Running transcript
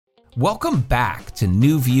Welcome back to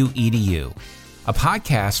New View EDU, a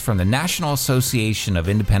podcast from the National Association of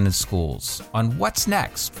Independent Schools on what's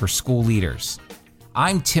next for school leaders.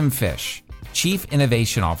 I'm Tim Fish, Chief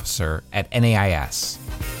Innovation Officer at NAIS.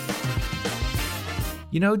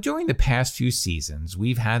 You know, during the past few seasons,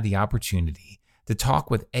 we've had the opportunity to talk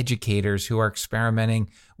with educators who are experimenting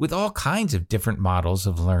with all kinds of different models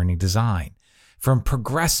of learning design, from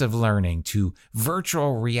progressive learning to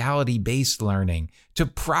virtual reality-based learning to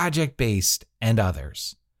project-based and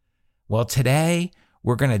others. Well, today,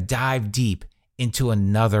 we're going to dive deep into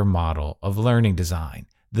another model of learning design,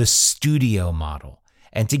 the studio model.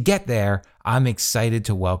 And to get there, I'm excited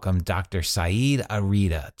to welcome Dr. Saeed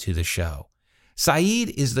Arida to the show. Saeed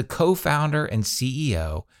is the co-founder and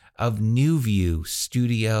CEO of New View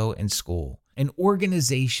Studio and School, an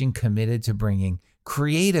organization committed to bringing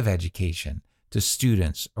creative education to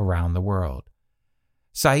students around the world.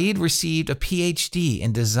 Saeed received a PhD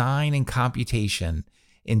in design and computation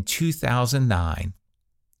in 2009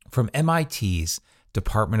 from MIT's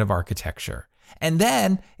Department of Architecture. And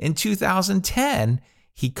then in 2010,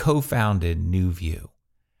 he co-founded New View.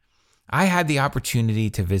 I had the opportunity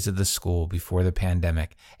to visit the school before the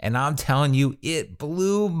pandemic, and I'm telling you, it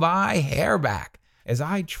blew my hair back. As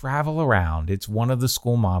I travel around, it's one of the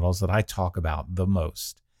school models that I talk about the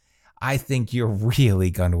most. I think you're really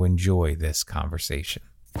going to enjoy this conversation.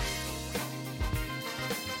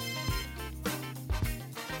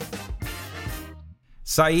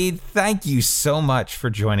 Saeed, thank you so much for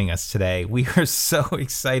joining us today. We are so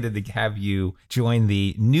excited to have you join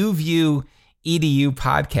the New View EDU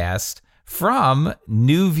podcast from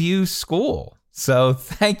New View School. So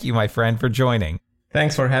thank you, my friend, for joining.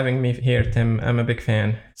 Thanks for having me here, Tim. I'm a big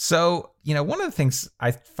fan. So, one of the things I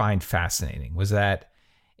find fascinating was that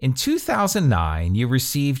in 2009, you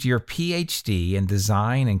received your PhD in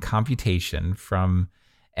design and computation from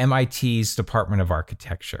MIT's Department of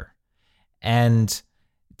Architecture. And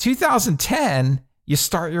 2010, you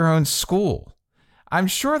start your own school. I'm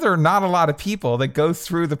sure there are not a lot of people that go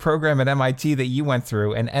through the program at MIT that you went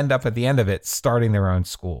through and end up at the end of it starting their own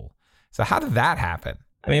school. So how did that happen?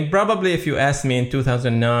 I mean, probably if you asked me in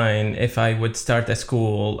 2009 if I would start a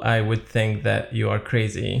school, I would think that you are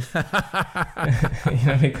crazy.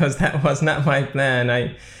 Because that was not my plan.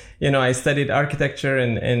 I studied architecture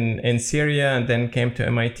in Syria and then came to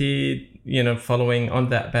MIT, following on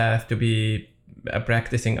that path to be a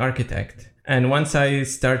practicing architect. And once I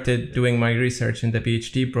started doing my research in the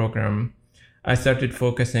PhD program, I started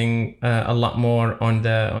focusing a lot more on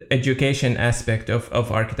the education aspect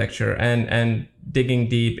of architecture and digging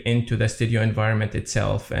deep into the studio environment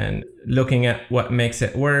itself and looking at what makes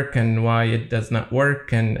it work and why it does not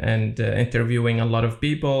work and interviewing a lot of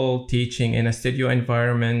people, teaching in a studio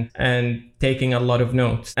environment and taking a lot of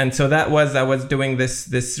notes. And so I was doing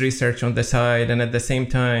this research on the side, and at the same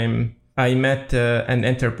time, I met an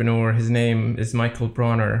entrepreneur. His name is Michael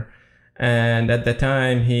Bronner. And at the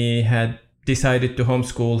time, he had decided to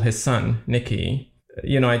homeschool his son, Nicky.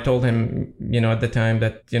 I told him, at the time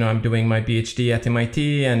that, I'm doing my PhD at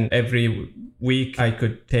MIT, and every week I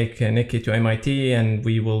could take Nicky to MIT and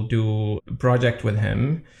we will do a project with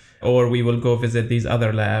him, or we will go visit these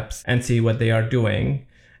other labs and see what they are doing.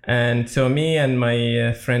 And so me and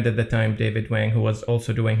my friend at the time, David Wang, who was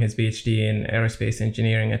also doing his PhD in aerospace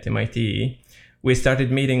engineering at MIT, we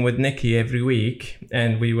started meeting with Nicky every week,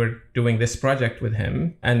 and we were doing this project with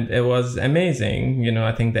him. And it was amazing.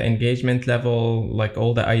 I think the engagement level, like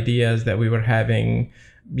all the ideas that we were having,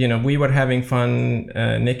 we were having fun.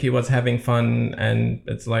 Nicky was having fun. And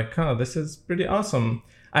it's like, this is pretty awesome.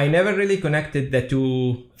 I never really connected the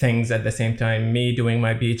two things at the same time, me doing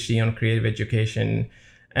my PhD on creative education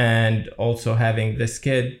and also having this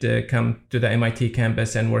kid come to the MIT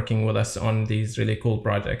campus and working with us on these really cool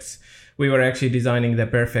projects. We were actually designing the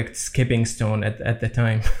perfect skipping stone at the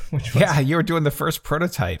time. Which was... Yeah, you were doing the first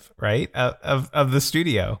prototype, right, of the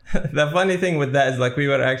studio. The funny thing with that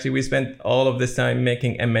is we spent all of this time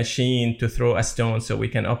making a machine to throw a stone so we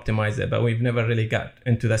can optimize it, but we've never really got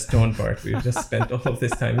into the stone part. We've just spent all of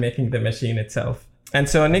this time making the machine itself. And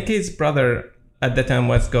so Nicky's brother at the time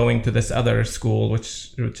was going to this other school,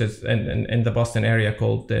 which is in the Boston area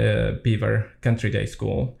called the Beaver Country Day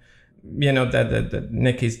School. That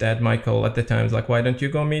Nicky's dad, Michael, at the time was like, why don't you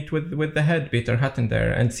go meet with the head, Peter Hutton,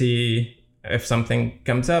 there and see if something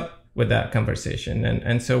comes up with that conversation.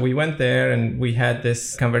 And so we went there and we had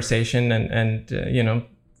this conversation and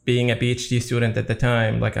being a PhD student at the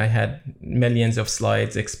time, like I had millions of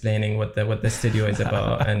slides explaining what the studio is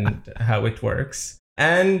about and how it works.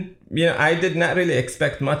 And, I did not really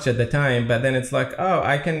expect much at the time, but then it's like,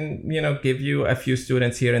 I can, give you a few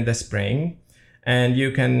students here in the spring and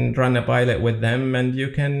you can run a pilot with them, and you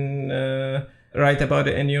can write about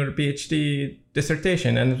it in your PhD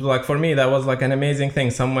dissertation. And like for me, that was like an amazing thing.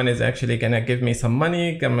 Someone is actually gonna give me some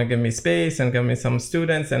money, gonna give me space, and give me some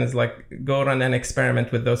students, and it's like, go run an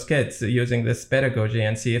experiment with those kids using this pedagogy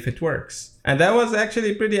and see if it works. And that was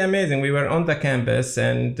actually pretty amazing. We were on the campus,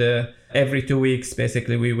 and every 2 weeks,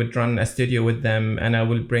 basically, we would run a studio with them, and I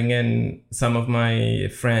will bring in some of my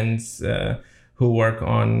friends who work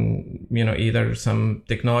on, either some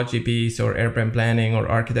technology piece or urban planning or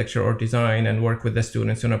architecture or design, and work with the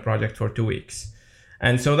students on a project for 2 weeks.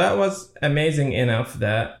 And so that was amazing enough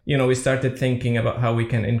that, we started thinking about how we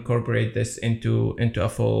can incorporate this into a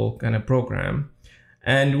full kind of program.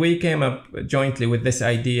 And we came up jointly with this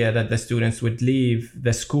idea that the students would leave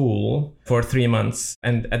the school for 3 months,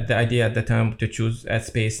 and the idea at the time to choose a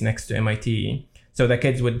space next to MIT. So the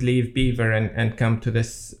kids would leave Beaver and come to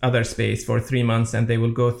this other space for 3 months, and they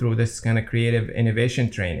will go through this kind of creative innovation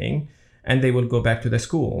training, and they will go back to the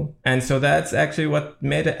school. And so that's actually what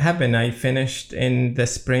made it happen. I finished in the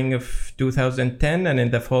spring of 2010, and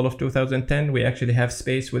in the fall of 2010, we actually have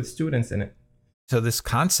space with students in it. So this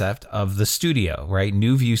concept of the studio, right?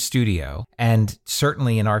 New View Studio. And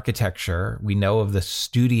certainly in architecture, we know of the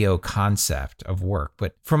studio concept of work.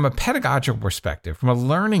 But from a pedagogical perspective, from a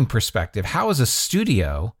learning perspective, how is a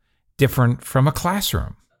studio different from a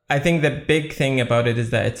classroom? I think the big thing about it is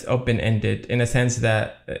that it's open-ended, in a sense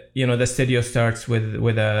that, the studio starts with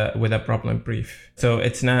a problem brief. So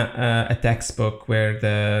it's not a textbook where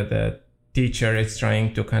the teacher is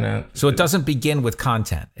trying to kind of... So it doesn't begin with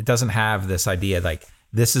content. It doesn't have this idea like,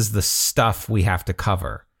 this is the stuff we have to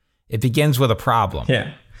cover. It begins with a problem.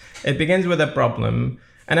 Yeah, it begins with a problem.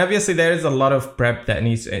 And obviously there is a lot of prep that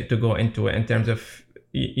needs to go into it in terms of,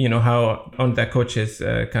 how on the coaches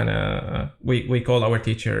we call our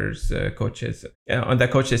teachers coaches. On the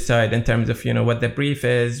coaches side, in terms of, what the brief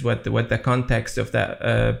is, what the context of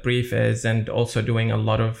that brief is, and also doing a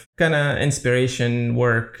lot of kind of inspiration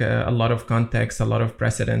work, a lot of context, a lot of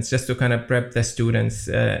precedents, just to kind of prep the students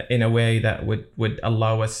in a way that would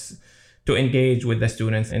allow us to engage with the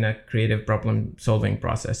students in a creative problem solving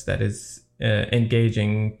process that is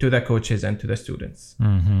engaging to the coaches and to the students.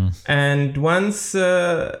 Mm-hmm. And once,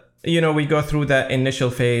 we go through that initial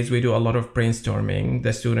phase, we do a lot of brainstorming.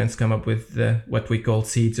 The students come up with what we call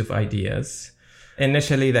seeds of ideas.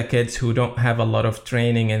 Initially, the kids who don't have a lot of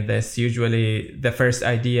training in this, usually the first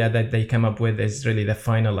idea that they come up with is really the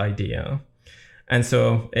final idea. And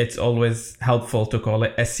so it's always helpful to call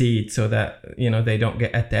it a seed so that, they don't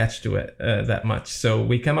get attached to it that much. So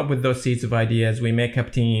we come up with those seeds of ideas, we make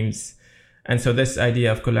up teams. And so this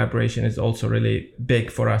idea of collaboration is also really big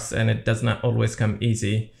for us, and it does not always come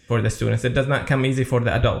easy for the students. It does not come easy for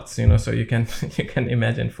the adults, so you can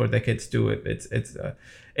imagine for the kids too.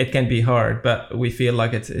 It can be hard, but we feel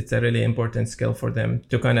like it's a really important skill for them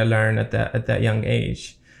to kind of learn at that young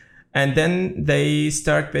age. And then they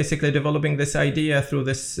start basically developing this idea through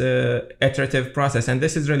this iterative process. And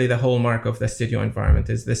this is really the hallmark of the studio environment,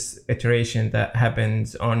 is this iteration that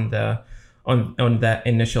happens on that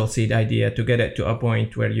initial seed idea to get it to a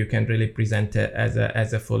point where you can really present it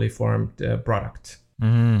as a fully formed product.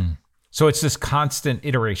 Mm. So it's this constant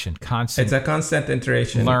iteration, It's a constant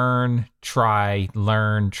iteration. Learn, try,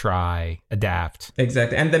 adapt.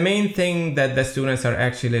 Exactly. And the main thing that the students are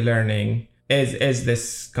actually learning is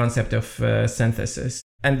this concept of synthesis.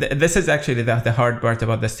 And this is actually the hard part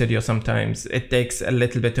about the studio sometimes. It takes a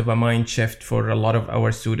little bit of a mind shift for a lot of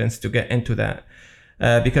our students to get into that.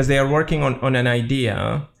 Because they are working on an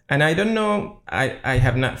idea. And I don't know, I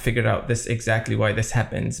have not figured out this exactly why this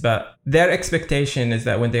happens, but their expectation is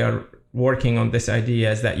that when they are working on this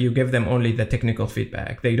idea is that you give them only the technical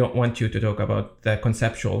feedback. They don't want you to talk about the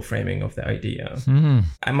conceptual framing of the idea. Mm.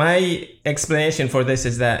 My explanation for this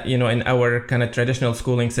is that, in our kind of traditional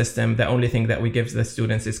schooling system, the only thing that we give the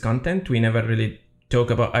students is content. We never really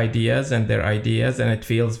talk about ideas and their ideas, and it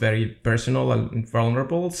feels very personal and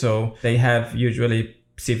vulnerable. So they have usually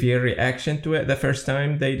severe reaction to it the first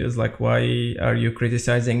time. They just like, why are you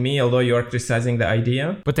criticizing me? Although you are criticizing the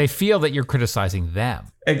idea. But they feel that you're criticizing them.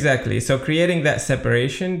 Exactly. So creating that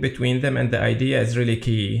separation between them and the idea is really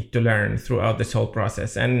key to learn throughout this whole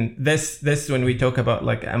process. And this when we talk about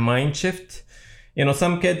like a mind shift,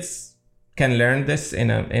 some kids can learn this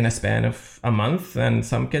in a span of a month, and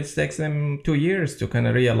some kids takes them 2 years to kind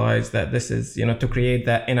of realize that this is, to create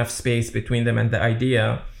that enough space between them and the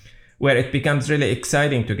idea where it becomes really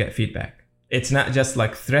exciting to get feedback. It's not just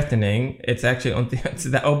like threatening, it's actually it's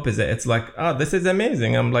the opposite. It's like, oh, this is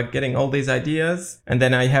amazing. I'm like getting all these ideas, and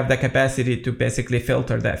then I have the capacity to basically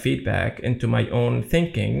filter that feedback into my own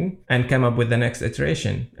thinking and come up with the next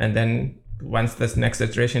iteration. And then once this next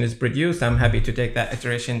iteration is produced, I'm happy to take that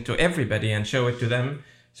iteration to everybody and show it to them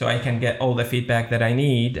so I can get all the feedback that I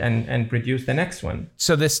need and produce the next one.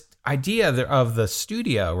 So this idea of the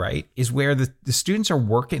studio, right, is where the students are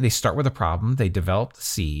working. They start with a problem, they develop the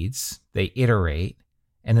seeds, they iterate,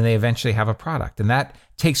 and then they eventually have a product. And that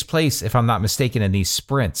takes place, if I'm not mistaken, in these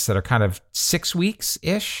sprints that are kind of 6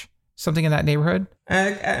 weeks-ish, something in that neighborhood?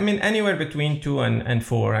 I mean, anywhere between 2 and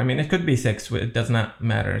 4. I mean, it could be 6. It does not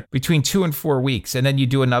matter. Between 2 and 4 weeks. And then you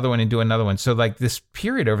do another one and do another one. So like this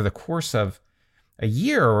period over the course of a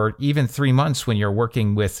year or even 3 months when you're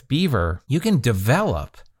working with Beaver, you can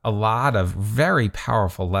develop a lot of very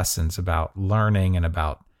powerful lessons about learning and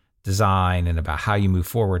about design and about how you move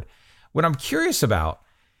forward. What I'm curious about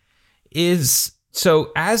is,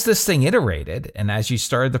 so as this thing iterated and as you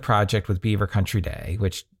started the project with Beaver Country Day,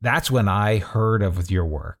 which that's when I heard of your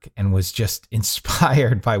work and was just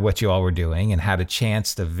inspired by what you all were doing and had a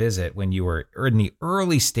chance to visit when you were in the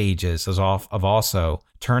early stages of also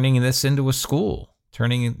turning this into a school.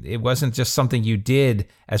 It wasn't just something you did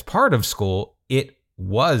as part of school, it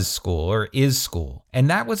was school or is school. And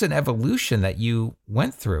that was an evolution that you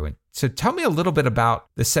went through. And so tell me a little bit about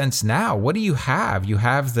the sense now. What do you have? You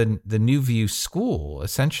have the New View School,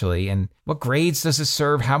 essentially. And what grades does it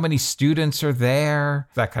serve? How many students are there?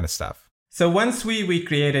 That kind of stuff. So once we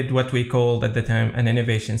created what we called at the time an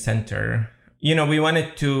innovation center, we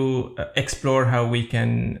wanted to explore how we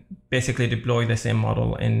can basically deploy the same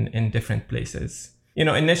model in different places.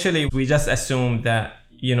 Initially, we just assumed that,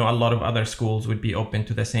 a lot of other schools would be open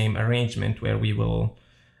to the same arrangement where we will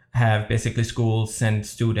have basically schools send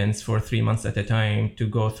students for 3 months at a time to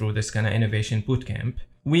go through this kind of innovation bootcamp.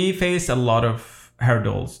 We faced a lot of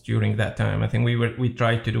hurdles during that time. I think we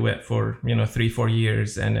tried to do it for 3-4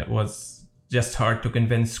 years, and it was just hard to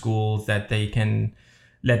convince schools that they can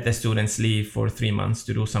let the students leave for 3 months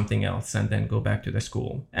to do something else and then go back to the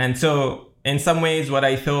school. And so in some ways, what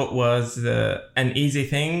I thought was an easy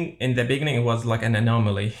thing in the beginning, it was like an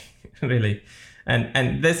anomaly, really.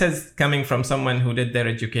 And this is coming from someone who did their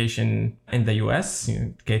education in the US,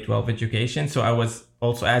 K-12 education. So I was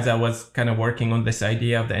also, as I was kind of working on this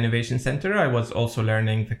idea of the Innovation Center, I was also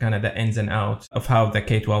learning the ins and outs of how the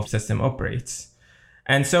K-12 system operates.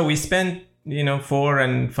 And so we spent, 4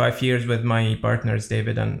 and 5 years with my partners,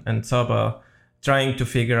 David and Saba, trying to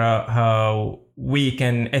figure out how we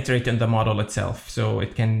can iterate on the model itself so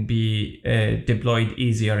it can be deployed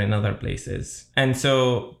easier in other places. And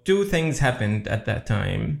so 2 things happened at that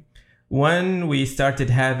time. One, we started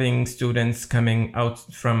having students coming out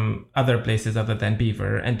from other places other than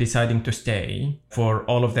Beaver and deciding to stay for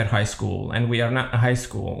all of their high school. And we are not a high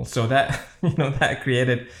school. So that, that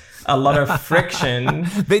created a lot of friction.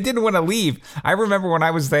 They didn't want to leave. I remember when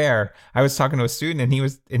I was there, I was talking to a student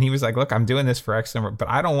and he was like, look, I'm doing this for X number, but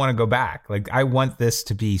I don't want to go back. Like, I want this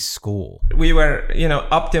to be school. We were,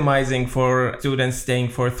 optimizing for students staying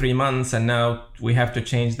for 3 months. And now we have to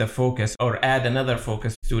change the focus or add another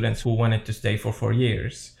focus, students who wanted to stay for 4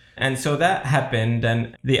 years. And so that happened.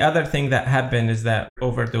 And the other thing that happened is that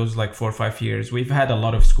over those 4 or 5 years, we've had a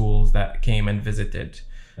lot of schools that came and visited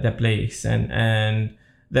the place. And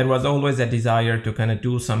there was always a desire to kind of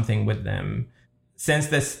do something with them. Since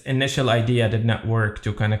this initial idea did not work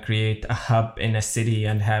to kind of create a hub in a city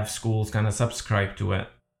and have schools kind of subscribe to it,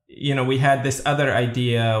 we had this other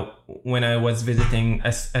idea when I was visiting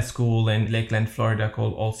a school in Lakeland, Florida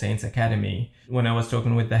called All Saints Academy. When I was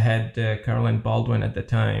talking with the head, Carolyn Baldwin at the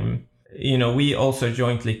time, we also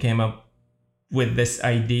jointly came up with this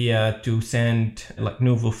idea to send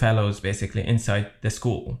Nouveau fellows basically inside the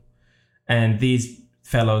school. And these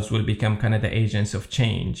fellows will become kind of the agents of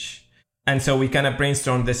change. And so we kind of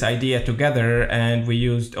brainstormed this idea together, and we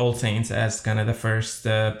used All Saints as kind of the first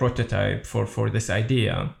prototype for this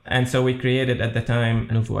idea. And so we created at the time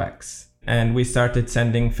Nouveau X. And we started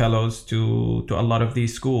sending fellows to a lot of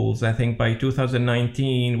these schools. I think by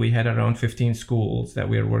 2019, we had around 15 schools that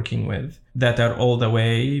we're working with that are all the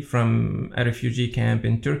way from a refugee camp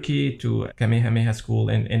in Turkey to Kamehameha School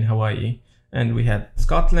in Hawaii. And we had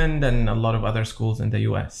Scotland and a lot of other schools in the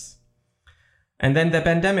US. And then the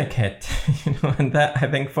pandemic hit, and that I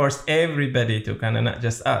think forced everybody to kind of, not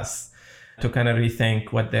just us, to kind of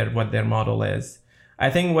rethink what their model is. I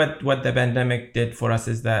think what the pandemic did for us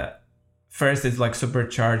is that first is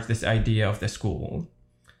supercharge this idea of the school.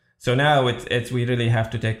 So now it's we really have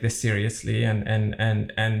to take this seriously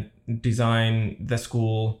and design the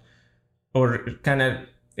school or kind of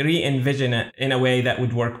re-envision it in a way that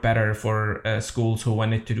would work better for schools who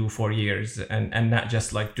wanted to do 4 years and not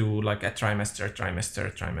just do a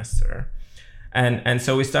trimester. And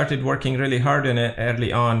so we started working really hard on it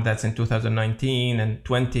early on. That's in 2019 and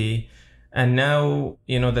 20. And now,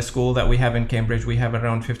 the school that we have in Cambridge, we have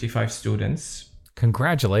around 55 students.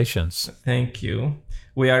 Congratulations. Thank you.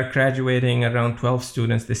 We are graduating around 12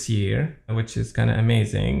 students this year, which is kind of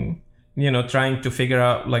amazing. Trying to figure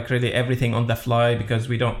out like really everything on the fly, because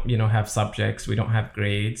we don't, have subjects, we don't have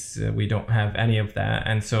grades, we don't have any of that.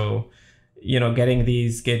 And so, getting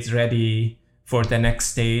these kids ready for the next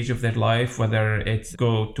stage of their life, whether it's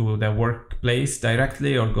go to the workplace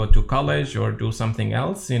directly or go to college or do something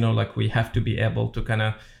else, like we have to be able to kind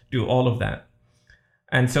of do all of that.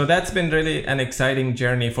 And so that's been really an exciting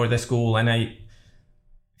journey for the school. And I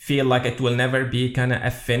feel like it will never be kind of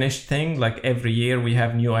a finished thing. Like every year we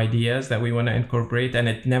have new ideas that we want to incorporate, and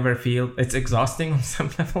it's exhausting on some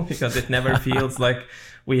level, because it never feels like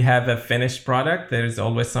we have a finished product. There's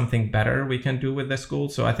always something better we can do with the school.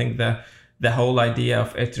 So I think the whole idea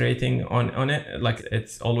of iterating on it, like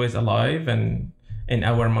it's always alive and in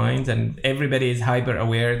our minds, and everybody is hyper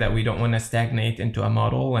aware that we don't want to stagnate into a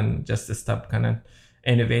model and just to stop kind of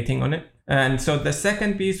innovating on it. And so the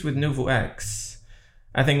second piece with Nouveau X,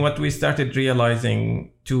 I think what we started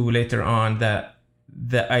realizing too later on, that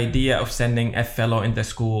the idea of sending a fellow in the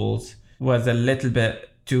schools was a little bit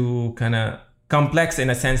too kind of complex, in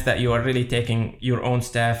a sense that you are really taking your own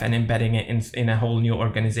staff and embedding it in a whole new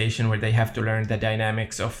organization where they have to learn the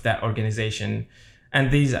dynamics of that organization.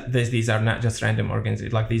 And these are not just random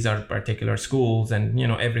organizations, like these are particular schools, and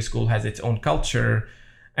every school has its own culture.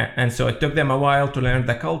 And so it took them a while to learn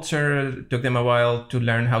the culture, it took them a while to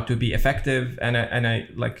learn how to be effective. And I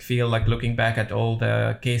like feel like looking back at all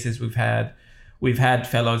the cases we've had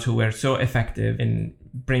fellows who were so effective in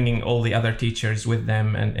bringing all the other teachers with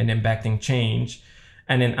them and impacting change.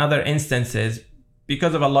 And in other instances,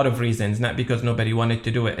 because of a lot of reasons, not because nobody wanted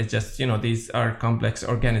to do it, it's just, these are complex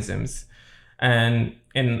organisms. And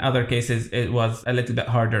in other cases, it was a little bit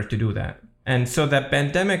harder to do that. And so the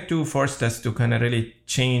pandemic too forced us to kind of really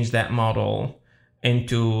change that model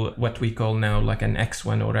into what we call now like an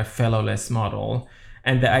X1 or a fellowless model.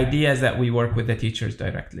 And the idea is that we work with the teachers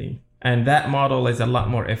directly. And that model is a lot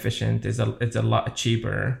more efficient, it's a lot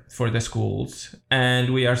cheaper for the schools.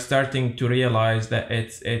 And we are starting to realize that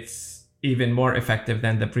it's even more effective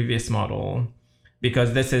than the previous model,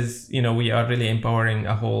 because this is, we are really empowering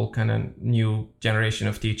a whole kind of new generation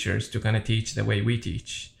of teachers to kind of teach the way we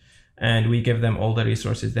teach. And we give them all the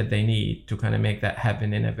resources that they need to kind of make that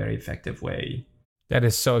happen in a very effective way. That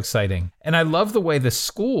is so exciting. And I love the way the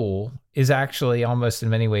school is actually almost in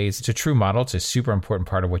many ways, it's a true model. It's a super important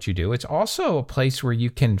part of what you do. It's also a place where you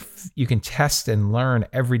can test and learn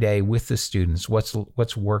every day with the students,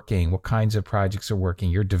 what's working, what kinds of projects are working.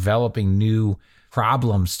 You're developing new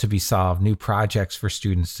problems to be solved, new projects for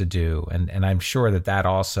students to do. And I'm sure that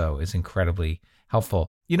also is incredibly helpful.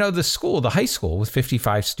 The high school with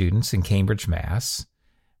 55 students in Cambridge, Mass.,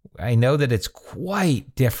 I know that it's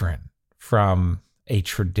quite different from a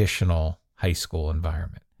traditional high school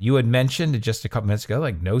environment. You had mentioned just a couple minutes ago,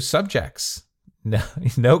 like no subjects,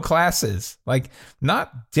 no classes, like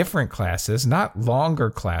not different classes, not longer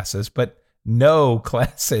classes, but no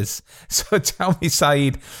classes. So tell me,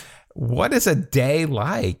 Saeed, what is a day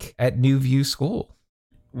like at New View School?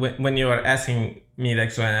 When you are asking me,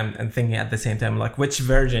 like, so I'm thinking at the same time, like, which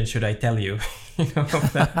version should I tell you,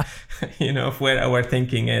 of where our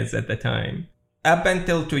thinking is at the time. Up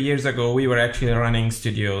until 2 years ago, we were actually running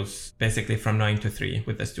studios basically from 9 to 3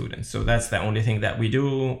 with the students. So that's the only thing that we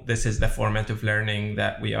do. This is the format of learning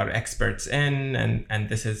that we are experts in, and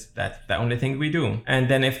that's the only thing we do. And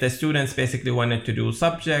then if the students basically wanted to do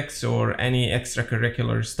subjects or any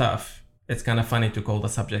extracurricular stuff, it's kind of funny to call the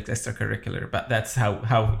subject extracurricular, but that's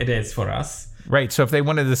how it is for us. Right. So if they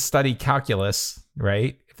wanted to study calculus,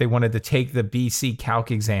 right? If they wanted to take the BC Calc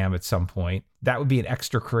exam at some point, that would be an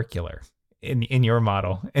extracurricular in your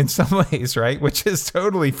model in some ways, right? Which is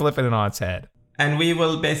totally flipping it on its head. And we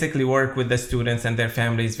will basically work with the students and their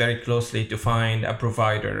families very closely to find a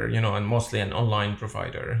provider, and mostly an online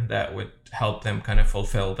provider that would help them kind of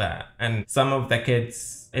fulfill that. And some of the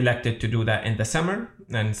kids elected to do that in the summer,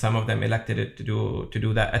 and some of them elected it to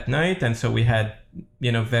do that at night. And so we had,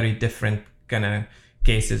 very different kind of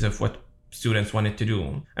cases of what students wanted to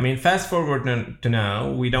do. I mean, fast forward to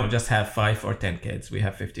now, we don't just have 5 or 10 kids, we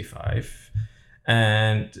have 55.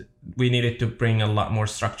 And we needed to bring a lot more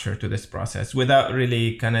structure to this process without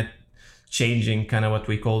really kind of changing kind of what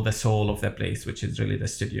we call the soul of the place, which is really the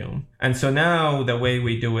studio. And so now the way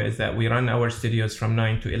we do it is that we run our studios from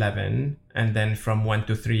 9 to 11 and then from 1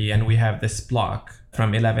 to 3. And we have this block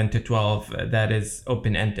from 11 to 12 that is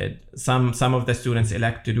open-ended. Some of the students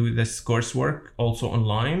elect to do this coursework also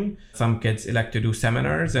online. Some kids elect to do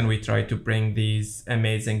seminars, and we try to bring these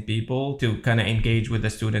amazing people to kind of engage with the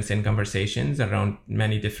students in conversations around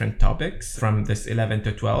many different topics from this 11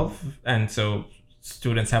 to 12. And so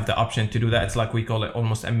students have the option to do that. It's like we call it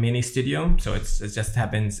almost a mini studio. So it just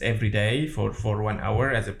happens every day for 1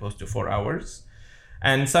 hour as opposed to 4 hours.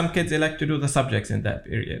 And some kids elect to do the subjects in that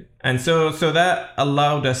period. And so that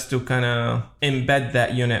allowed us to kind of embed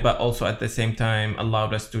that unit, but also at the same time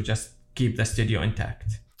allowed us to just keep the studio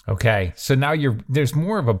intact. Okay. So now there's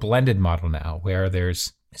more of a blended model now where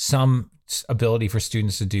there's some ability for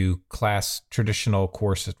students to do class traditional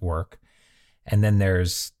course work. And then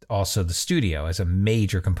there's also the studio as a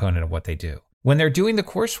major component of what they do. When they're doing the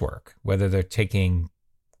coursework, whether they're taking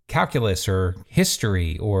calculus or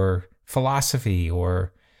history or philosophy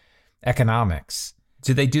or economics,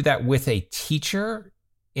 do they do that with a teacher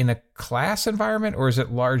in a class environment, or is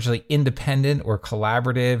it largely independent or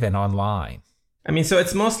collaborative and online? I mean, so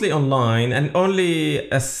it's mostly online, and only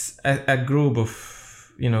a group of,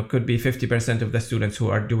 could be 50% of the students who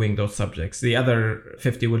are doing those subjects. The other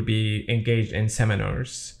 50 will be engaged in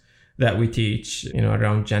seminars that we teach,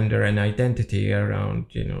 around gender and identity, around,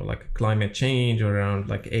 like climate change, or around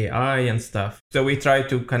like AI and stuff. So we try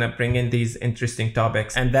to kind of bring in these interesting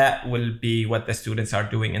topics, and that will be what the students are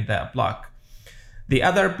doing in that block. The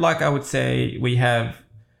other block, I would say, we have,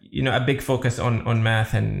 a big focus on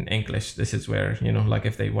math and English. This is where, like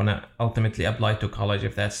if they want to ultimately apply to college,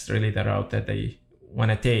 if that's really the route that they want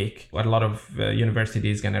to take, a lot of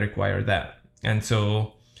universities is going to require that. And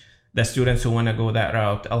so the students who want to go that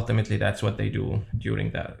route, ultimately, that's what they do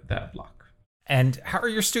during that block. And how are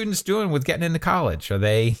your students doing with getting into college? Are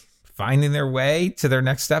they finding their way to their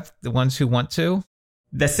next step, the ones who want to?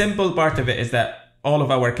 The simple part of it is that all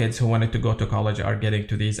of our kids who wanted to go to college are getting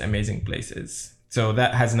to these amazing places. So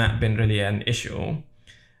that has not been really an issue.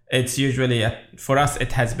 It's usually, for us,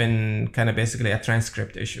 it has been kind of basically a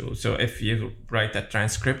transcript issue. So if you write a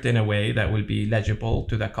transcript in a way that will be legible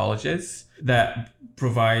to the colleges, that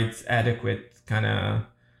provides adequate kind of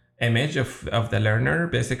image of the learner,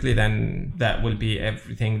 basically, then that will be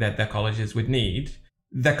everything that the colleges would need.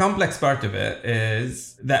 The complex part of it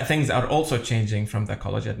is that things are also changing from the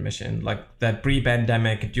college admission, like the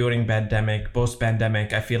pre-pandemic, during pandemic,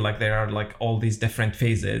 post-pandemic. I feel like there are like all these different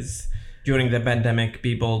phases. During the pandemic,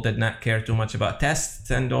 people did not care too much about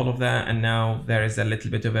tests and all of that. And now there is a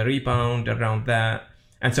little bit of a rebound around that.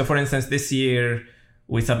 And so, for instance, this year,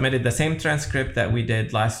 we submitted the same transcript that we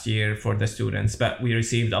did last year for the students, but we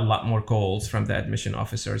received a lot more calls from the admission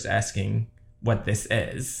officers asking what this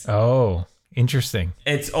is. Oh, interesting.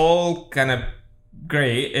 It's all kind of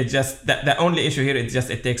great. It's just that the only issue here is just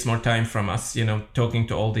it takes more time from us, talking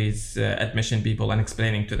to all these admission people and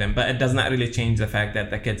explaining to them. But it does not really change the fact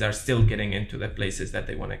that the kids are still getting into the places that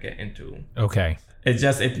they want to get into. Okay. It's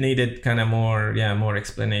just it needed kind of more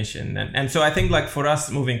explanation. And so I think like for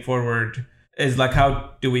us moving forward is like,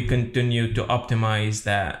 how do we continue to optimize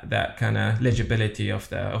that kind of legibility of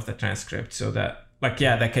the transcript, so that like,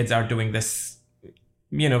 the kids are doing this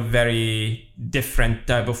very different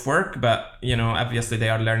type of work, but, obviously they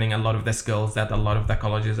are learning a lot of the skills that a lot of the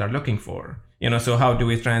colleges are looking for, so how do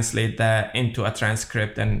we translate that into a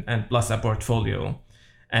transcript and plus a portfolio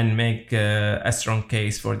and make a strong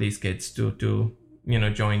case for these kids to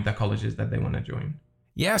join the colleges that they want to join?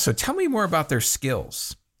 Yeah. So tell me more about their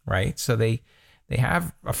skills, right? So they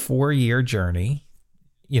have a 4-year journey.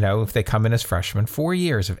 If they come in as freshmen, 4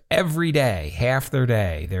 years of every day, half their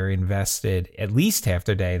day, at least half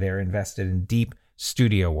their day, they're invested in deep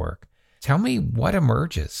studio work. Tell me what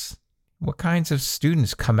emerges. What kinds of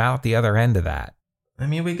students come out the other end of that? I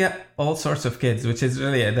mean, we get all sorts of kids, which is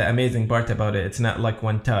really the amazing part about it. It's not like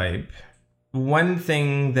one type. One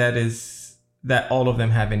thing that all of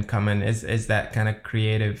them have in common is that kind of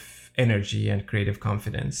creative energy and creative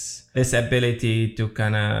confidence. This ability to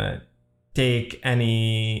kind of take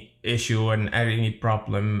any issue and any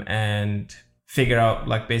problem and figure out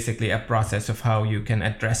like basically a process of how you can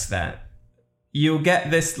address that. You get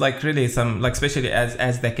this like really some like, especially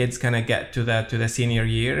as the kids kind of get to the senior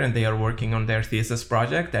year and they are working on their thesis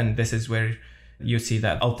project, and this is where you see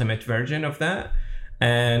that ultimate version of that.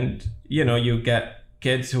 And you get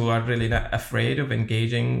kids who are really not afraid of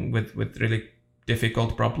engaging with really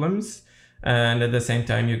difficult problems, and at the same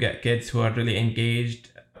time you get kids who are really engaged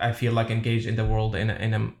in the world in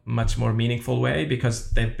a much more meaningful way,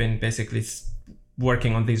 because they've been basically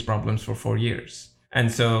working on these problems for 4 years. And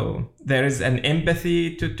so there is an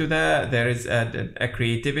empathy to that. There is a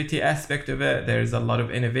creativity aspect of it. There is a lot of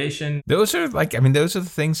innovation. Those are those are the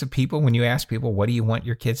things that people, when you ask people, what do you want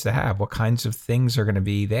your kids to have? What kinds of things are going to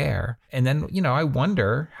be there? And then, I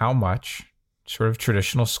wonder how much sort of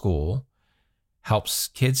traditional school helps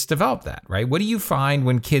kids develop that, right? What do you find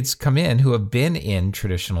when kids come in who have been in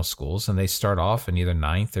traditional schools and they start off in either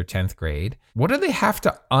 9th or 10th grade? What do they have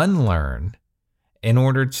to unlearn in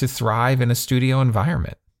order to thrive in a studio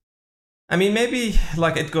environment? I mean, maybe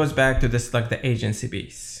like it goes back to this, like the agency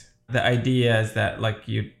piece. The idea is that like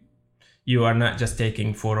you are not just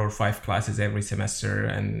taking 4 or 5 classes every semester,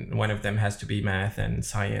 and one of them has to be math and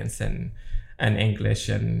science and English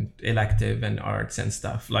and elective and arts and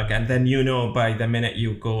stuff. Like, and then by the minute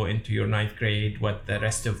you go into your 9th grade what the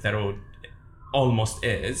rest of the road almost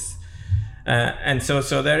is. And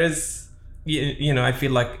so there is, I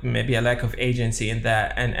feel like maybe a lack of agency in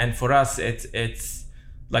that. And for us, it's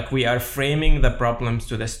like we are framing the problems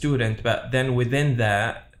to the student, but then within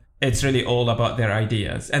that, it's really all about their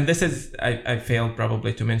ideas. And this is, I failed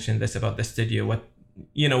probably to mention this about the studio,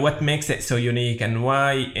 what makes it so unique, and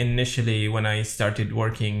why initially when I started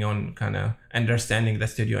working on kind of understanding the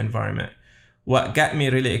studio environment, what got me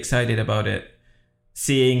really excited about it,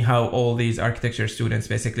 seeing how all these architecture students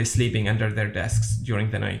basically sleeping under their desks during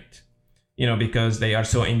the night. Because they are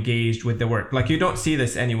so engaged with the work. Like, you don't see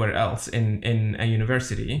this anywhere else in a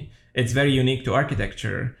university. It's very unique to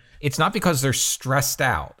architecture. It's not because they're stressed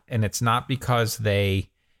out, and it's not because there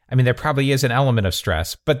probably is an element of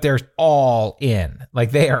stress, but they're all in. Like,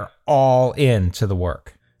 they are all in to the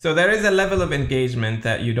work. So there is a level of engagement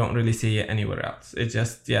that you don't really see anywhere else. It's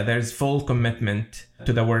just, there's full commitment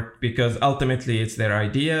to the work, because ultimately it's their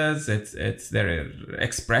ideas, it's their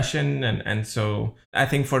expression. And so I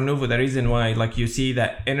think for Nuvo, the reason why like you see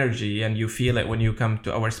that energy and you feel it when you come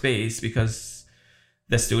to our space, because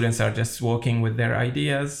the students are just walking with their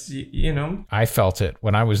ideas, I felt it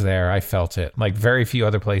when I was there. I felt it like very few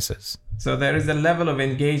other places. So there is a level of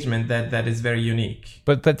engagement that is very unique.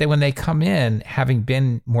 But then when they come in, having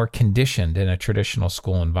been more conditioned in a traditional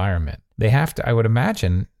school environment, they have to, I would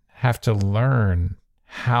imagine, have to learn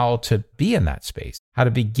how to be in that space, how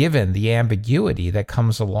to be given the ambiguity that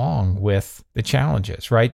comes along with the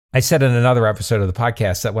challenges, right? I said in another episode of the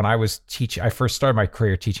podcast that when I was I first started my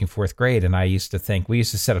career teaching 4th grade, and I used to think, we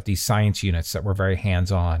used to set up these science units that were very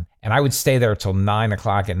hands-on. And I would stay there till 9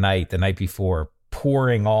 o'clock at night, the night before,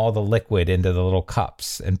 pouring all the liquid into the little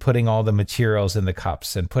cups and putting all the materials in the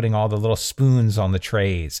cups and putting all the little spoons on the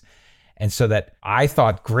trays. And so that I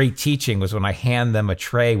thought great teaching was when I hand them a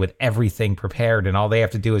tray with everything prepared and all they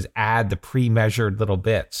have to do is add the pre-measured little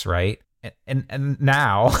bits, right? And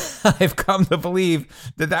now I've come to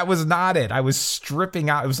believe that was not it. I was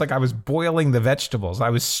stripping out. It was like I was boiling the vegetables.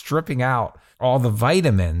 I was stripping out all the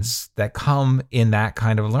vitamins that come in that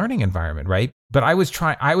kind of learning environment, right? But I was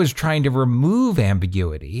trying to remove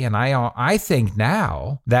ambiguity. And I think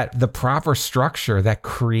now that the proper structure that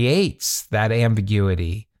creates that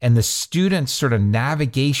ambiguity and the students' sort of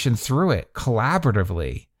navigation through it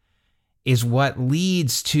collaboratively is what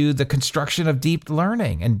leads to the construction of deep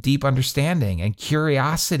learning and deep understanding and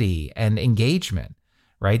curiosity and engagement,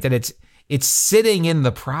 right? That it's sitting in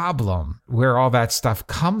the problem where all that stuff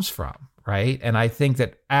comes from, right? And I think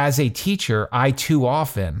that as a teacher, I too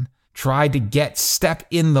often try to step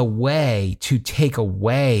in the way to take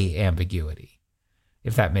away ambiguity,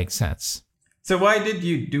 if that makes sense. So why did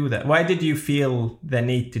you do that? Why did you feel the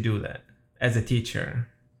need to do that as a teacher?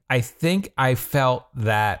 I think I felt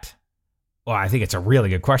that. Well, I think it's a really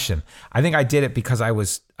good question. I think I did it because I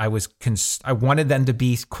wanted them to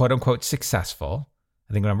be quote unquote successful.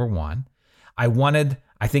 I think number one, now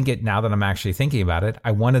that I'm actually thinking about it,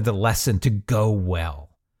 I wanted the lesson to go well.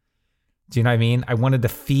 Do you know what I mean? I wanted to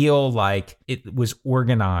feel like it was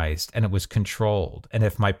organized and it was controlled. And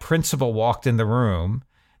if my principal walked in the room,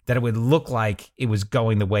 that it would look like it was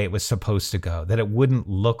going the way it was supposed to go, that it wouldn't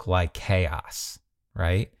look like chaos,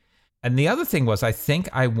 right? And the other thing was, I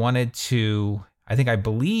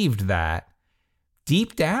believed that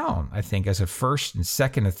deep down, I think as a first and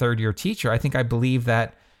second and third year teacher, I believed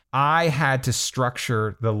that I had to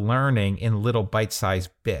structure the learning in little bite-sized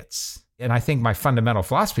bits. And I think my fundamental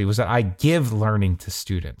philosophy was that I give learning to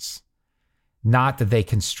students, not that they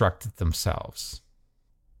construct it themselves.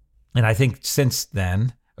 And I think since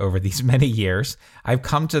then, over these many years, I've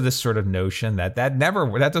come to this sort of notion that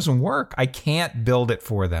doesn't work. I can't build it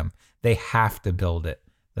for them. They have to build it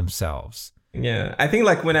themselves. Yeah, I think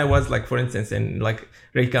like when I was like, for instance, in like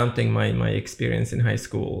recounting my experience in high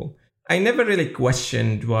school, I never really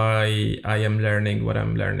questioned why I am learning what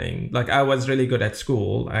I'm learning. Like, I was really good at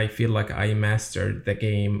school. I feel like I mastered the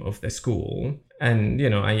game of the school. And,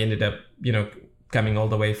 I ended up, coming all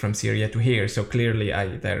the way from Syria to here. So clearly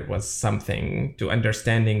there was something to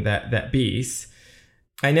understanding that piece.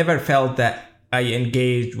 I never felt that I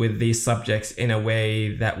engaged with these subjects in a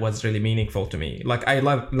way that was really meaningful to me. Like, I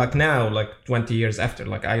love, like now, like 20 years after,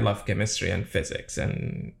 like I love chemistry and physics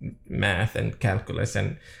and math and calculus.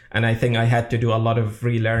 And I think I had to do a lot of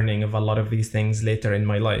relearning of a lot of these things later in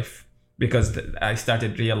my life, because I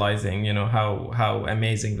started realizing, how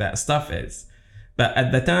amazing that stuff is. But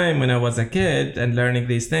at the time when I was a kid and learning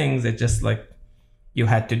these things, it just like, you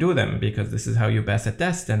had to do them because this is how you pass a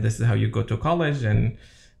test and this is how you go to college. And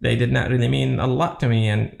they did not really mean a lot to me.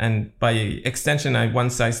 And by extension,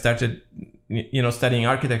 once I started, studying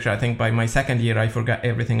architecture, I think by my second year, I forgot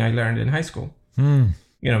everything I learned in high school.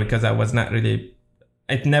 Because I was not really,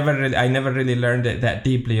 I never really learned it that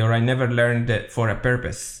deeply, or I never learned it for a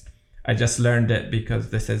purpose. I just learned it because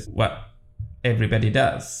this is what everybody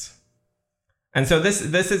does. And so this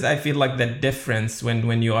is, I feel like, the difference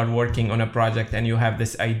when you are working on a project and you have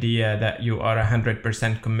this idea that you are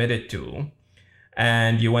 100% committed to,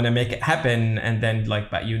 and you want to make it happen, and then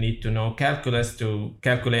but you need to know calculus to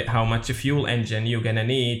calculate how much fuel engine you're gonna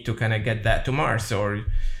need to kind of get that to Mars, or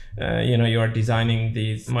you are designing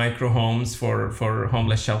these micro homes for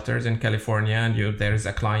homeless shelters in California, and there's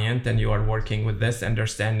a client and you are working with this,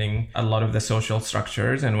 understanding a lot of the social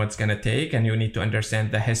structures and what's gonna take, and you need to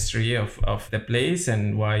understand the history of the place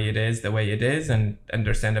and why it is the way it is, and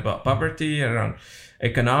understand about poverty around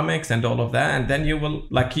economics and all of that. And then you will,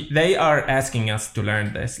 they are asking us to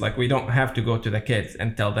learn this. Like, we don't have to go to the kids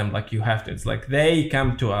and tell them you have to. It's like they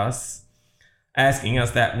come to us asking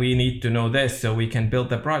us that we need to know this so we can build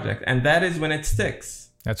the project. And that is when it sticks.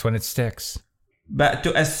 That's when it sticks. But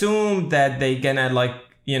to assume that they gonna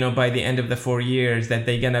by the end of the 4 years that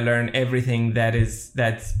they're gonna learn everything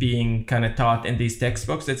that's being kind of taught in these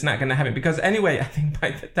textbooks, it's not gonna happen. Because anyway, I think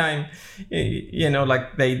by the time, they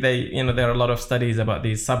there are a lot of studies about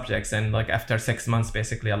these subjects, and after 6 months,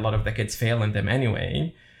 basically a lot of the kids fail in them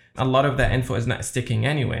anyway. A lot of the info is not sticking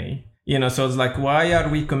anyway. So it's like, why are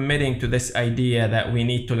we committing to this idea that we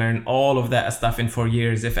need to learn all of that stuff in 4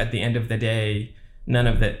 years if at the end of the day, none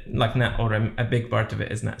of it, a big part of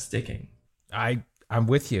it is not sticking? I'm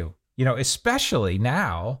with you. Especially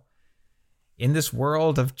now in this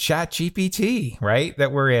world of ChatGPT, right?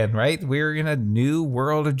 That we're in, right? We're in a new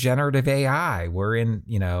world of generative AI. We're in,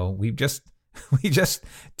 we just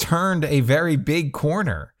turned a very big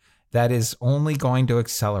corner that is only going to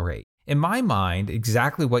accelerate. In my mind,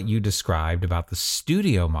 exactly what you described about the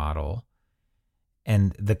studio model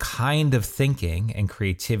and the kind of thinking and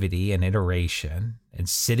creativity and iteration and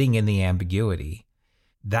sitting in the ambiguity,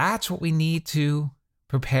 that's what we need to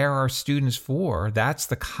prepare our students for. That's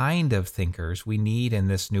the kind of thinkers we need in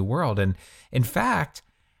this new world. And in fact,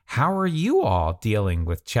 how are you all dealing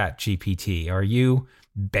with ChatGPT? Are you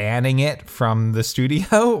banning it from the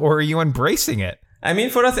studio, or are you embracing it? I mean,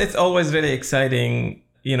 for us, it's always really exciting,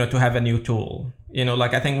 to have a new tool.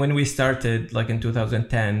 I think when we started, in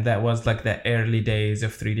 2010, that was the early days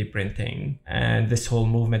of 3D printing and this whole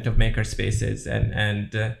movement of maker spaces,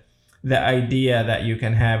 and the idea that you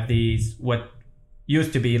can have these, what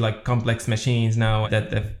used to be complex machines, now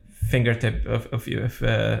at the fingertip of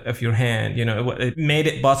your hand. It made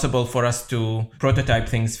it possible for us to prototype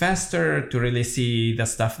things faster, to really see the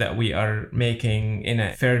stuff that we are making in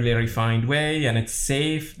a fairly refined way, and it's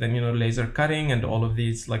safe. Then laser cutting and all of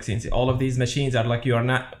these, since all of these machines are you are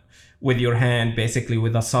not with your hand basically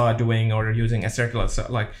with a saw doing or using a circular saw.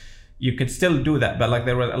 You could still do that, but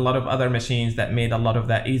there were a lot of other machines that made a lot of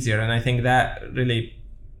that easier. And I think that really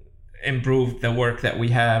improved the work that we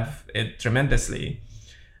have tremendously.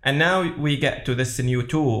 And now we get to this new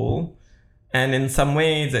tool. And in some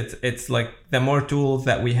ways, it's the more tools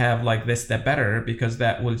that we have this, the better, because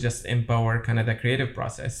that will just empower kind of the creative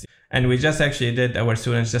process. And we just actually our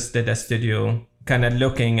students just did a studio kind of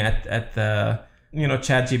looking at the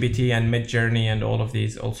ChatGPT and Midjourney and all of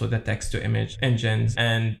these, also the text-to-image engines.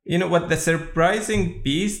 And what the surprising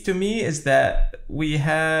piece to me is that we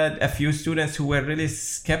had a few students who were really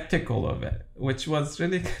skeptical of it, which was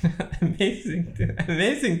really kind of amazing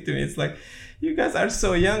to me. It's you guys are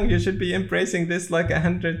so young, you should be embracing this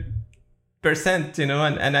 100%,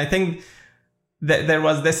 and I think that there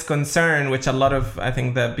was this concern, which a lot of, I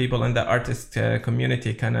think, the people in the artist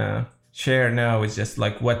community kind of share now, is just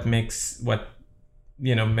what makes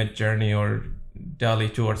Midjourney or DALL-E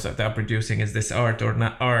 2 or so they're producing, is this art or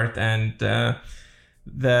not art? And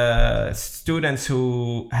the students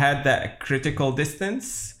who had that critical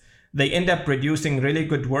distance, they end up producing really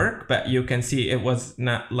good work, but you can see it was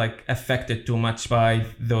not like affected too much by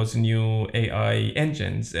those new AI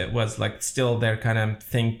engines. It was like still their kind of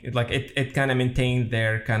thing, like it kind of maintained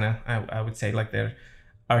their kind of, I would say like their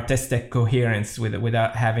artistic coherence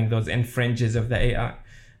without having those infringes of the AI.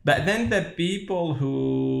 But then the people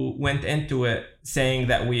who went into it saying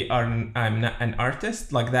that I'm not an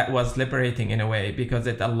artist, like that was liberating in a way, because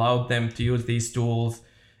it allowed them to use these tools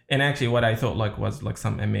in actually what I thought like was like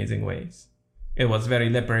some amazing ways. It was very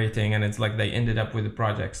liberating, and it's like they ended up with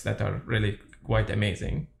projects that are really quite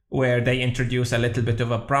amazing, where they introduce a little bit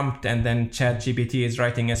of a prompt, and then ChatGPT is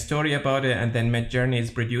writing a story about it, and then Midjourney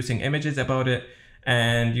is producing images about it,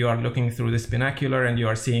 and you are looking through this binocular and you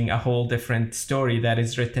are seeing a whole different story that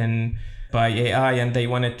is written by AI, and they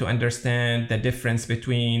wanted to understand the difference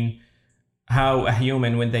between how a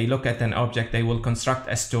human, when they look at an object, they will construct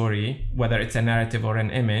a story, whether it's a narrative or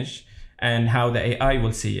an image, and how the AI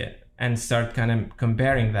will see it, and start kind of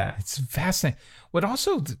comparing that. It's fascinating. What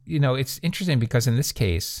also, it's interesting because in this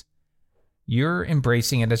case, you're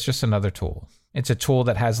embracing it as just another tool. It's a tool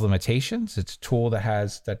that has limitations. It's a tool that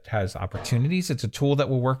has opportunities. It's a tool that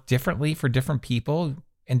will work differently for different people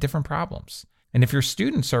and different problems. And if your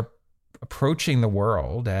students are approaching the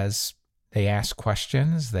world as they ask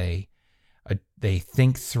questions, they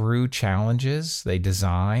think through challenges, they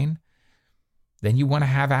design, then you want to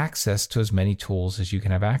have access to as many tools as you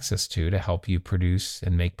can have access to help you produce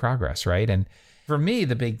and make progress, right? And for me,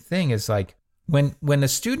 the big thing is like when a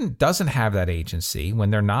student doesn't have that agency, when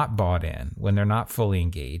they're not bought in, when they're not fully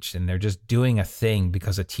engaged, and they're just doing a thing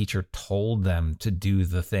because a teacher told them to do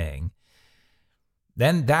the thing,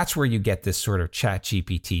 then that's where you get this sort of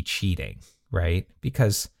ChatGPT cheating, right?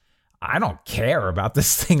 Because I don't care about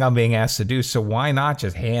this thing I'm being asked to do, so why not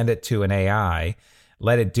just hand it to an AI,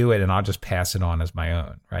 let it do it, and I'll just pass it on as my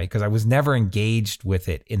own, right? Because I was never engaged with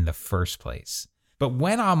it in the first place. But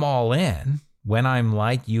when I'm all in, when I'm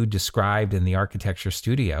like you described in the architecture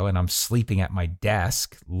studio and I'm sleeping at my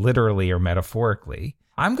desk, literally or metaphorically,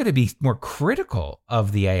 I'm going to be more critical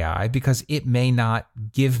of the AI because it may not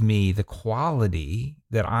give me the quality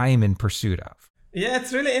that I am in pursuit of. Yeah,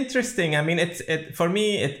 it's really interesting. I mean, for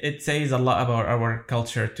me, it says a lot about our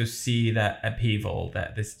culture to see that upheaval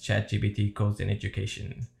that this ChatGPT caused in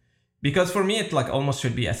education. Because for me, it like almost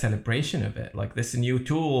should be a celebration of it, like this new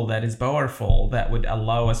tool that is powerful, that would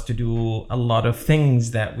allow us to do a lot of things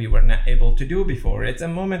that we were not able to do before. It's a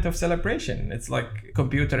moment of celebration. It's like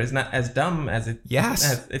computer is not as dumb as it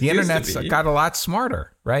the internet's got a lot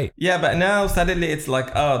smarter, right? Yeah, but now suddenly it's like,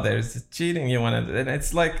 oh, there's cheating. You want to, and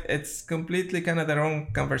it's like it's completely kind of the wrong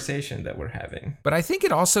conversation that we're having. But I think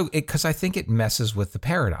because I think it messes with the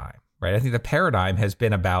paradigm, right? I think the paradigm has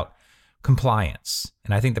been about compliance.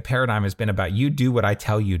 And I think the paradigm has been about you do what I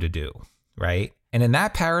tell you to do, right? And in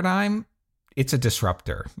that paradigm, it's a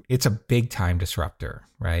disruptor. It's a big time disruptor,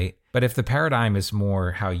 right? But if the paradigm is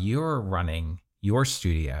more how you're running your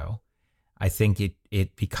studio, I think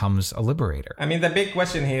it becomes a liberator. I mean, the big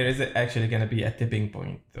question here, is it actually going to be a tipping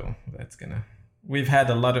point though? We've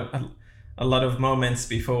had a lot of moments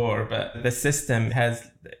before, but the system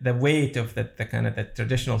has the weight of the kind of the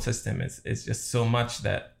traditional system is just so much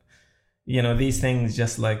that these things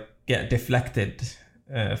just like get deflected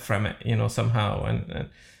from it, somehow.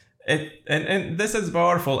 And this is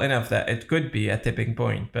powerful enough that it could be a tipping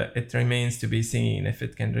point, but it remains to be seen if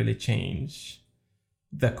it can really change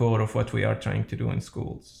the core of what we are trying to do in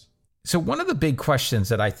schools. So one of the big questions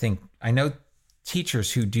that I know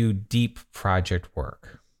teachers who do deep project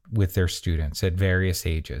work with their students at various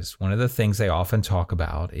ages, one of the things they often talk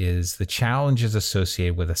about is the challenges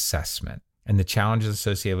associated with assessment. And the challenges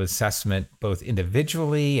associated with assessment, both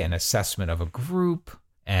individually and assessment of a group,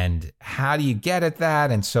 and how do you get at that?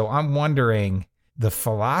 And so I'm wondering the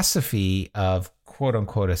philosophy of quote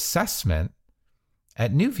unquote assessment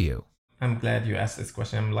at NewView. I'm glad you asked this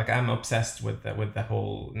question. I'm obsessed with the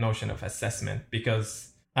whole notion of assessment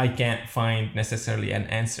because I can't find necessarily an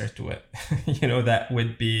answer to it. That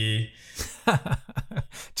would be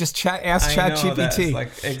just ask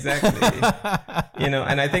ChatGPT. Exactly.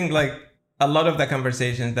 And I think a lot of the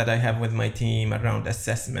conversations that I have with my team around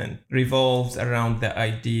assessment revolves around the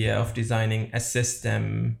idea of designing a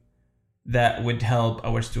system that would help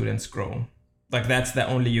our students grow. That's the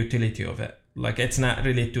only utility of it. It's not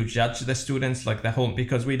really to judge the students,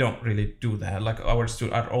 because we don't really do that. Our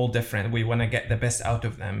students are all different. We want to get the best out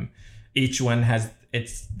of them. Each one has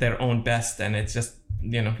their own best, and it's just,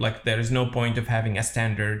 there is no point of having a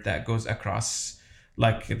standard that goes across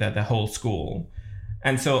the whole school.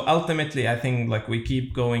 And so ultimately, I think we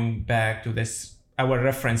keep going back to this our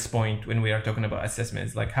reference point when we are talking about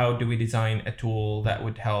assessments. Like, how do we design a tool that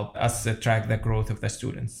would help us track the growth of the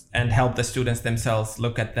students and help the students themselves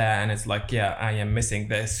look at that, and it's like, yeah, I am missing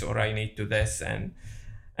this, or I need to this.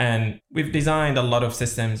 And we've designed a lot of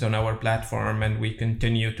systems on our platform, and we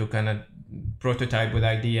continue to kind of prototype with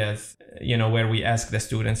ideas, where we ask the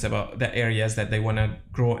students about the areas that they want to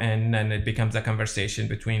grow in, and it becomes a conversation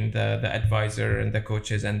between the advisor and the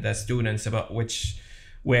coaches and the students about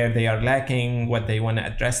where they are lacking, what they want to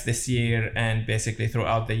address this year. And basically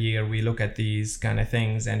throughout the year, we look at these kind of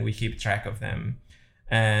things and we keep track of them,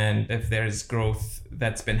 and if there's growth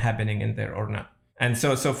that's been happening in there or not. And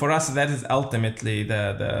so for us, that is ultimately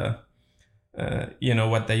the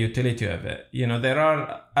what the utility of it. There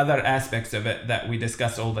are other aspects of it that we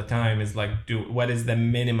discuss all the time, is like, what is the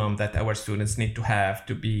minimum that our students need to have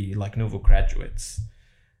to be like Nouveau graduates?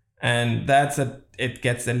 And it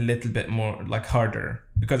gets a little bit more like harder,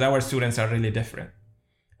 because our students are really different.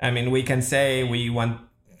 I mean, we can say we want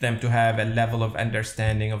them to have a level of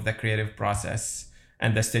understanding of the creative process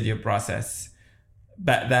and the studio process,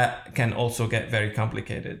 but that can also get very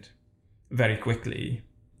complicated very quickly.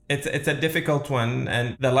 It's a difficult one.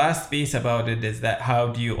 And the last piece about it is that how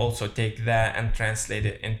do you also take that and translate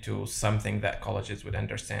it into something that colleges would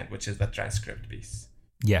understand, which is the transcript piece.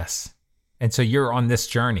 Yes. And so you're on this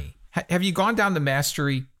journey. Have you gone down the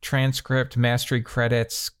mastery transcript, mastery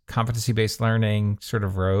credits, competency-based learning sort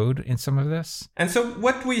of road in some of this? And so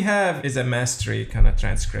what we have is a mastery kind of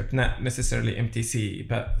transcript, not necessarily MTC,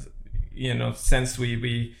 but, since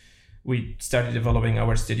we started developing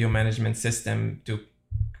our studio management system to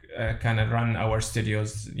kind of run our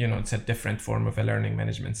studios, it's a different form of a learning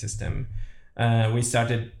management system. We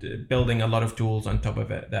started building a lot of tools on top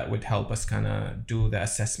of it that would help us kind of do the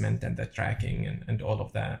assessment and the tracking and all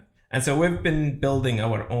of that. And so we've been building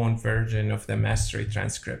our own version of the mastery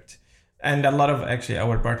transcript. And a lot of actually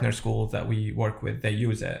our partner schools that we work with, they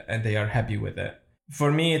use it and they are happy with it.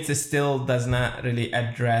 For me, it still does not really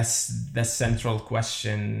address the central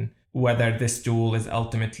question, whether this tool is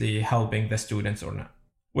ultimately helping the students or not.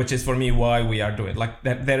 Which is for me why we are doing like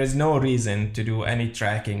that. There is no reason to do any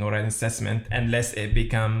tracking or an assessment unless it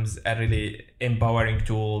becomes a really empowering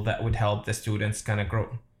tool that would help the students kind of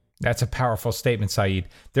grow. That's a powerful statement, Saeed.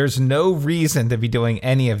 There's no reason to be doing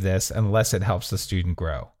any of this unless it helps the student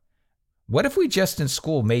grow. What if we just in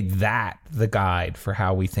school made that the guide for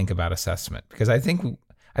how we think about assessment? Because I think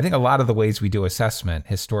a lot of the ways we do assessment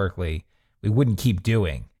historically, we wouldn't keep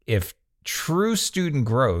doing if true student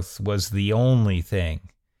growth was the only thing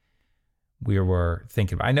we were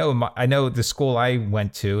thinking about. I know the school I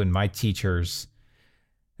went to and my teachers,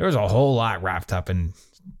 there was a whole lot wrapped up in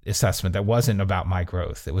assessment that wasn't about my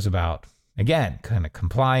growth. It was about, again, kind of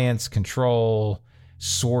compliance, control,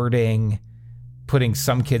 sorting, putting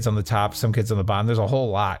some kids on the top, some kids on the bottom. There's a whole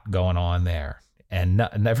lot going on there. And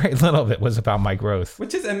very little of it was about my growth.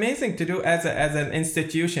 Which is amazing to do as an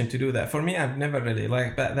institution to do that. For me, I've never really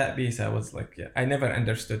liked that piece. I was like, yeah, I never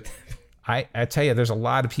understood that. I tell you, there's a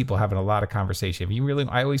lot of people having a lot of conversation.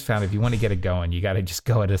 I always found if you want to get it going, you got to just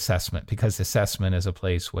go at assessment, because assessment is a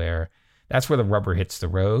place where that's where the rubber hits the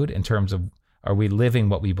road in terms of, are we living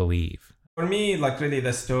what we believe? For me, like really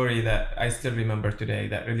the story that I still remember today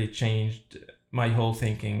that really changed my whole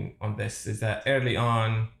thinking on this is that early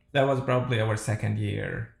on, that was probably our second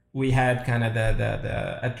year, we had kind of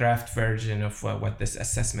a draft version of what this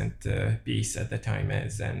assessment piece at the time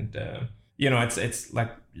is. And, it's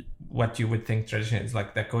like what you would think traditionally is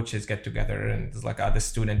like the coaches get together and it's like, the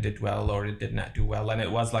student did well or it did not do well. And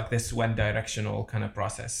it was like this one directional kind of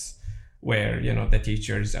process where, the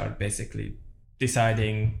teachers are basically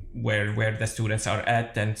deciding where the students are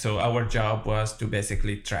at. And so our job was to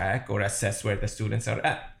basically track or assess where the students are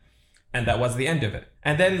at. And that was the end of it.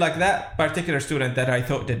 And then like that particular student that I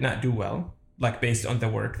thought did not do well, like based on the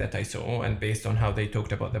work that I saw and based on how they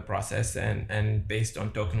talked about the process and based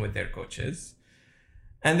on talking with their coaches.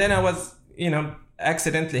 And then I was,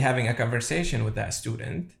 accidentally having a conversation with that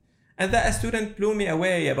student. And that student blew me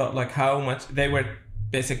away about like how much they were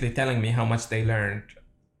basically telling me how much they learned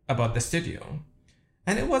about the studio.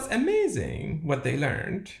 And it was amazing what they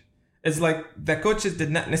learned. It's like the coaches did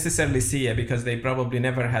not necessarily see it because they probably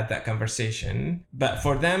never had that conversation. But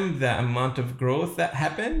for them, the amount of growth that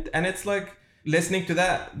happened, and it's like listening to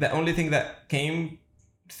that, the only thing that came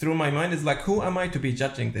through my mind is like, who am I to be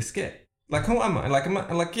judging this kid? Like, who am I?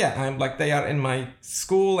 I'm like, they are in my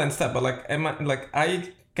school and stuff, but like, I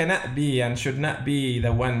cannot be and should not be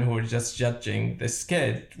the one who is just judging this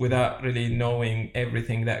kid without really knowing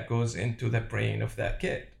everything that goes into the brain of that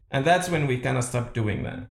kid. And that's when we kind of stopped doing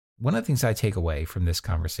that. One of the things I take away from this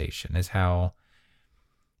conversation is how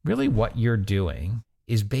really what you're doing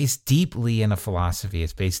is based deeply in a philosophy.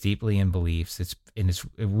 It's based deeply in beliefs. It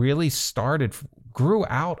really grew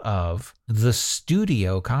out of the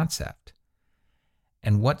studio concept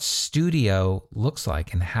and what studio looks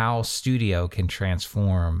like and how studio can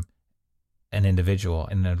transform an individual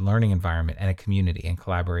in a learning environment and a community and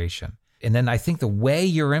collaboration. And then I think the way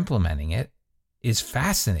you're implementing it is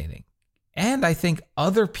fascinating. And I think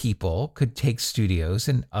other people could take studios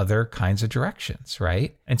in other kinds of directions,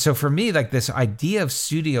 right? And so for me, like this idea of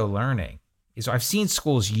studio learning is, I've seen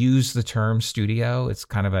schools use the term studio. It's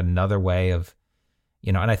kind of another way of,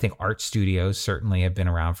 and I think art studios certainly have been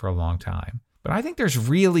around for a long time. But I think there's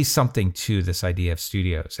really something to this idea of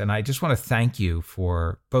studios. And I just want to thank you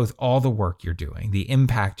for both all the work you're doing, the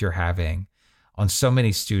impact you're having on so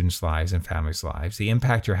many students' lives and families' lives, the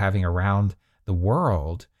impact you're having around the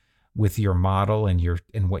world with your model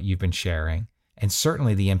and what you've been sharing, and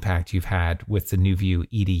certainly the impact you've had with the NewView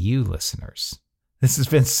EDU listeners. This has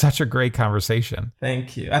been such a great conversation.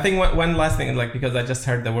 Thank you. I think one last thing, because I just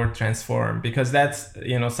heard the word transform, because that's,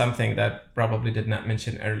 something that probably did not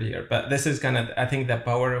mention earlier, but this is I think the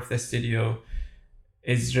power of the studio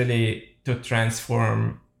is really to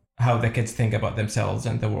transform how the kids think about themselves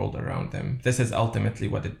and the world around them. This is ultimately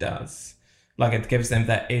what it does. It gives them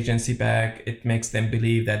that agency back. It makes them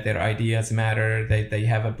believe that their ideas matter, they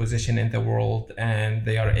have a position in the world, and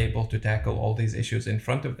they are able to tackle all these issues in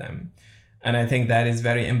front of them. And I think that is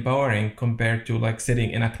very empowering compared to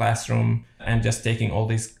sitting in a classroom and just taking all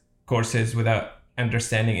these courses without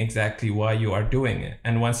understanding exactly why you are doing it.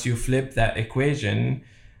 And once you flip that equation,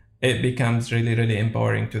 it becomes really, really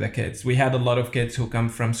empowering to the kids. We had a lot of kids who come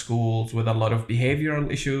from schools with a lot of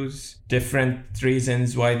behavioral issues, different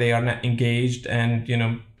reasons why they are not engaged. And,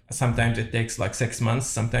 sometimes it takes 6 months,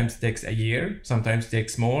 sometimes it takes a year, sometimes it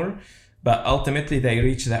takes more. But ultimately they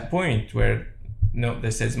reach that point where, no,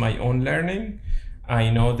 this is my own learning.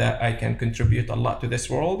 I know that I can contribute a lot to this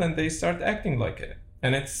world, and they start acting like it.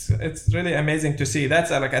 And it's really amazing to see.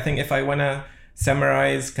 That's I think if I want to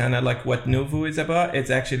summarize what NewView is about, it's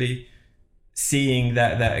actually seeing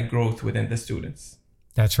that growth within the students.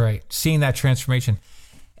 That's right. Seeing that transformation.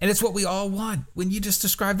 And it's what we all want. When you just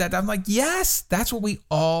described that, I'm like, yes, that's what we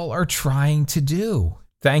all are trying to do.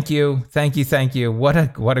 Thank you. Thank you. Thank you. What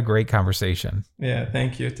a great conversation. Yeah.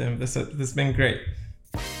 Thank you, Tim. This has been great.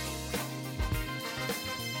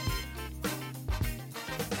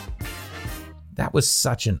 That was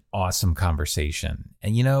such an awesome conversation.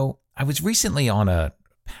 And I was recently on a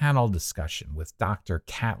panel discussion with Dr.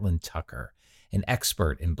 Catlin Tucker, an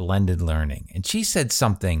expert in blended learning. And she said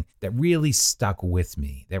something that really stuck with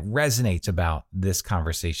me, that resonates about this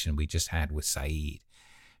conversation we just had with Saeed.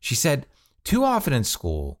 She said, too often in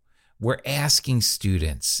school, we're asking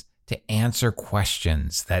students to answer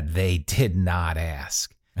questions that they did not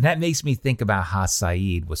ask. And that makes me think about how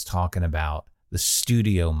Saeed was talking about the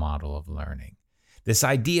studio model of learning. This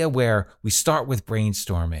idea where we start with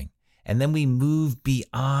brainstorming, and then we move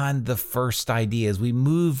beyond the first ideas. We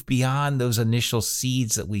move beyond those initial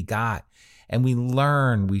seeds that we got, and we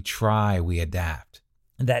learn, we try, we adapt.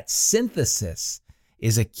 And that synthesis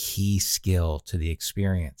is a key skill to the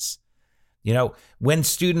experience. When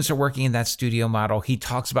students are working in that studio model, he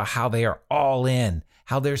talks about how they are all in,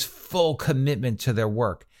 how there's full commitment to their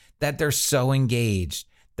work, that they're so engaged,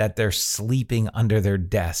 that they're sleeping under their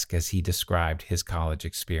desk, as he described his college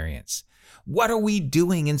experience. What are we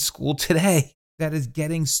doing in school today that is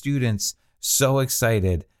getting students so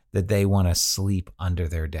excited that they want to sleep under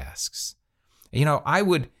their desks? I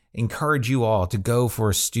would encourage you all to go for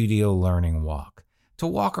a studio learning walk, to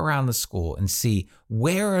walk around the school and see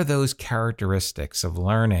where are those characteristics of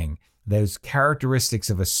learning, those characteristics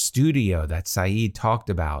of a studio that Saeed talked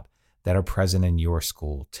about that are present in your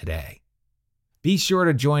school today. Be sure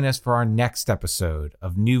to join us for our next episode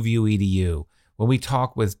of NewView EDU, when we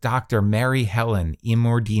talk with Dr. Mary Helen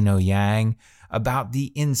Imordino-Yang about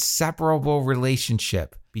the inseparable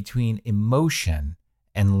relationship between emotion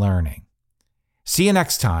and learning. See you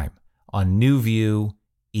next time on NewView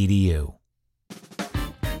EDU.